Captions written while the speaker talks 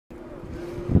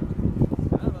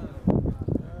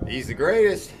He's the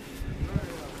greatest.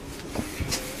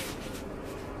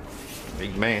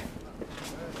 Big man.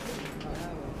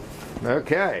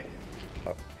 Okay.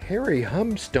 A Harry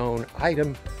Humstone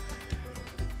item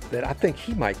that I think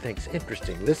he might think's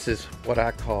interesting. This is what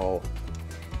I call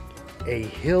a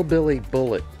hillbilly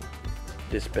bullet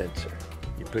dispenser.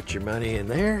 You put your money in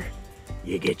there,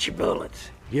 you get your bullets.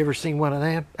 You ever seen one of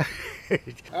them?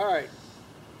 All right.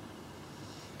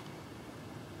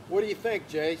 What do you think,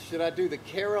 Jay? Should I do the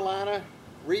Carolina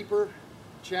Reaper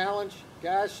challenge?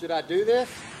 Guys, should I do this?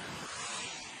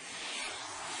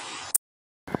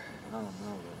 I don't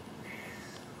know.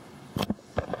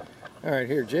 All right,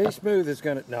 here, Jay Smooth is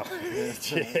gonna, no.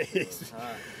 Jeez.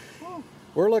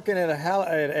 We're looking at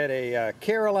a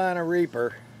Carolina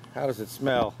Reaper. How does it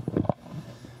smell?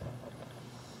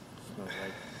 Smells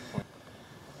like,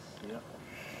 yep.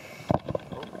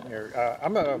 Here,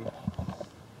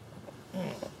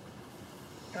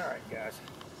 all right, guys.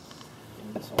 Give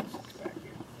me this whole six pack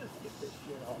here. Let's get this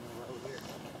shit on the road here.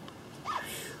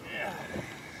 Yeah.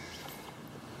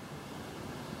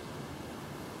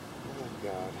 Oh,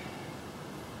 God.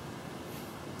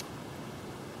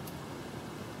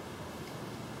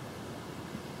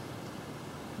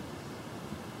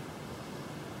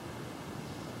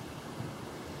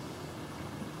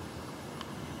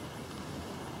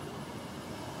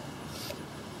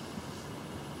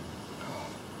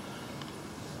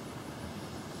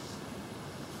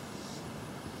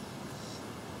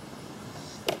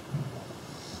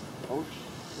 Oh,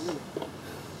 shoot.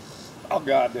 Oh,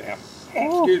 goddamn.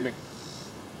 Oh, excuse me.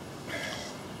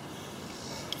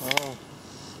 Oh,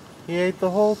 he ate the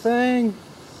whole thing.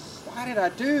 Why did I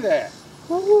do that?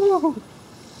 Woo.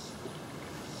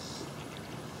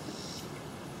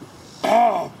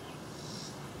 Oh.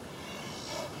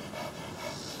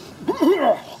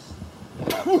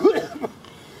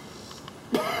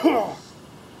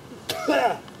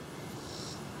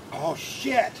 Oh,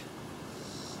 shit.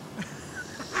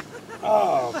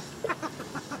 Oh.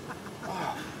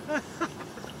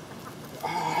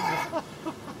 Oh.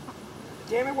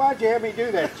 Damn it, why'd you have me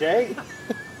do that, Jay?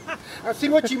 I see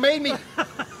what you made me.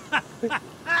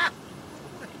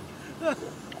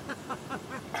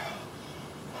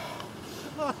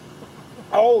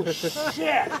 Oh, shit.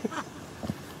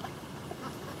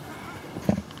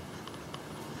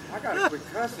 I gotta quit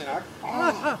cussing.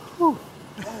 Oh,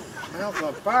 mouth's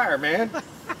on fire, man.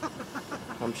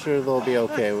 I'm sure they'll be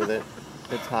okay with it.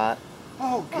 It's hot.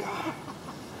 Oh, God.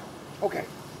 Okay.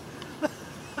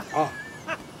 Oh.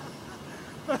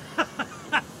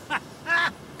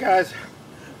 Guys,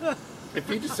 if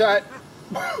you decide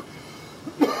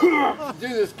to do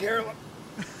this, Carolyn.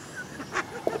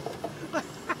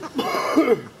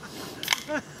 Oh,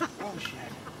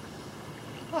 shit.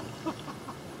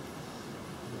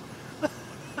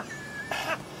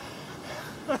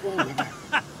 Oh, my God.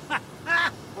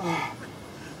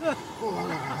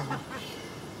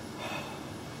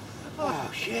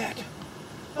 Oh, shit.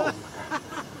 Oh, my God.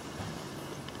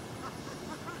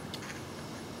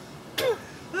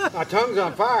 My tongue's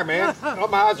on fire, man. Oh,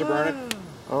 my eyes are burning.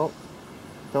 Oh,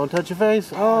 don't touch your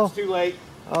face. Oh, It's too late.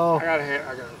 oh. I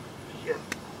gotta, shit.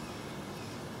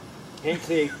 Can't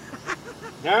see.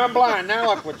 Now I'm blind. Now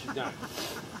look what you've done.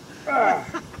 Oh,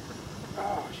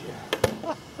 shit.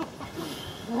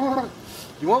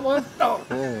 You want one? Oh.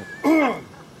 Yeah.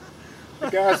 Hey,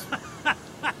 guys.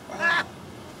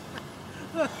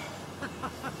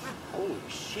 Holy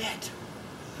shit.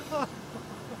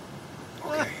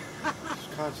 Okay.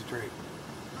 Just concentrate.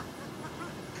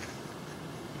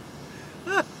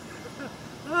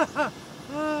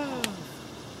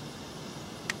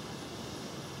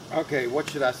 Okay, what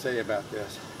should I say about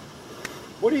this?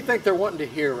 What do you think they're wanting to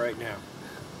hear right now?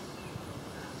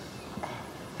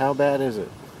 How bad is it?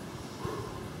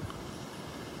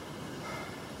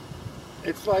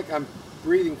 It's like I'm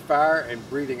breathing fire and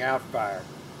breathing out fire.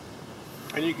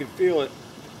 And you can feel it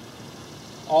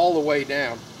all the way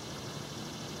down.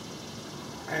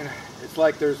 And it's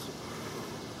like there's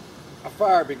a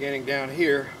fire beginning down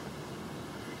here.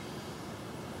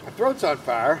 My throat's on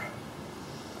fire.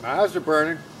 My eyes are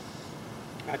burning.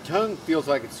 My tongue feels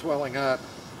like it's swelling up.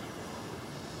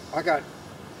 I got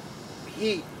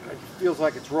heat. It feels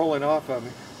like it's rolling off of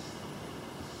me.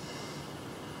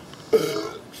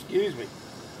 Excuse me.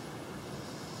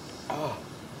 Oh.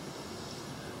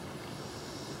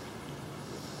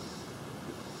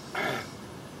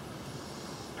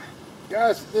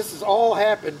 Guys, this has all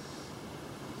happened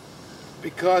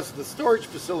because the storage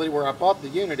facility where I bought the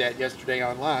unit at yesterday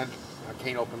online, I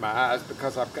can't open my eyes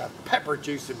because I've got pepper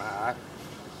juice in my eye.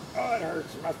 Oh, it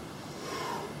hurts.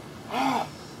 Oh,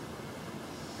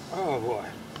 oh boy.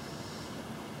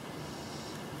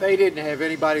 they didn't have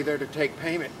anybody there to take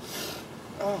payment.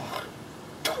 Oh,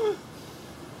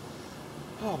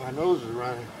 oh, my nose is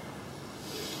running.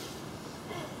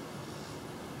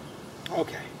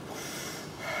 Okay.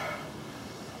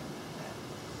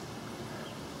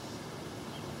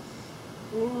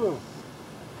 Ooh.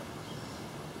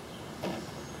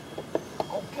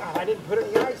 Oh God, I didn't put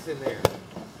any ice in there.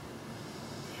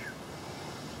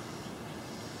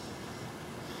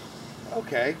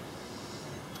 Okay.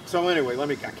 So anyway,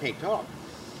 I can't talk.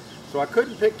 So I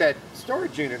couldn't pick that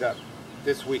storage unit up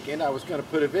this weekend. I was going to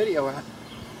put a video out.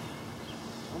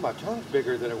 Oh, my tongue's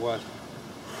bigger than it was.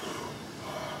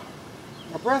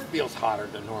 My breath feels hotter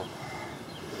than normal.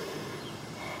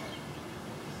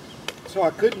 So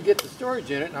I couldn't get the storage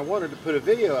unit, and I wanted to put a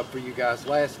video up for you guys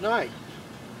last night.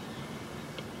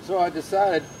 So I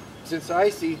decided, since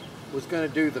Icy was going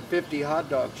to do the 50 hot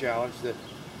dog challenge, that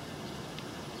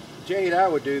Jay and I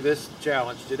would do this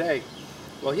challenge today.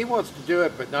 Well, he wants to do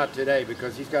it, but not today,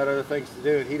 because he's got other things to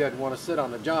do, and he doesn't want to sit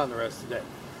on the john the rest of the day.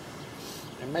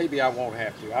 And maybe I won't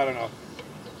have to. I don't know.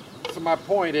 So my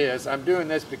point is, I'm doing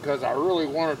this because I really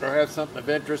wanted to have something of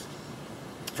interest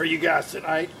for you guys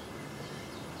tonight.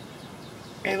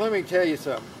 And let me tell you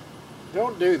something.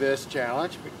 Don't do this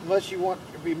challenge unless you want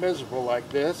to be miserable like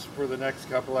this for the next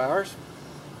couple hours.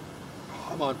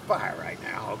 I'm on fire right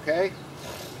now, okay?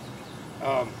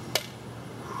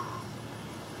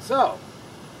 So,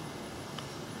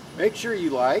 make sure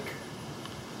you like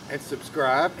and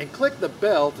subscribe and click the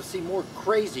bell to see more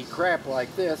crazy crap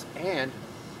like this. And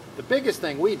the biggest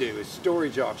thing we do is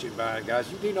storage auction buying,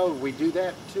 guys. You do know we do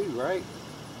that too, right?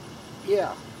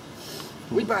 Yeah.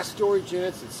 We buy storage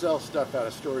units and sell stuff out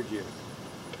of storage units.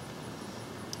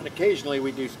 And occasionally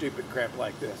we do stupid crap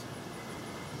like this.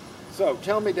 So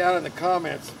tell me down in the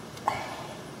comments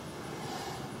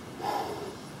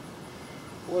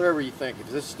whatever you think.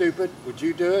 Is this stupid? Would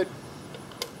you do it?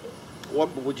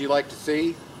 What would you like to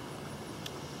see?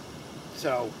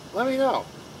 So let me know.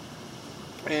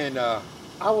 And I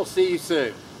will see you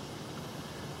soon.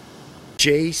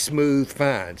 Jay Smooth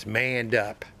Finds manned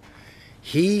up.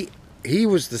 He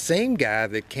was the same guy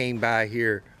that came by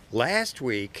here last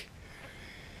week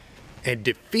and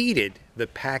defeated the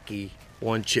Packy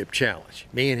One Chip Challenge.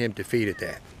 Me and him defeated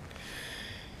that.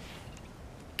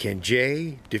 Can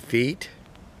Jay defeat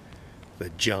the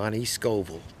Johnny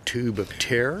Scoville Tube of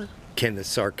Terror? Can the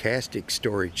sarcastic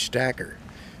storage stacker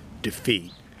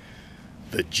defeat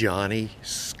the Johnny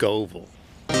Scoville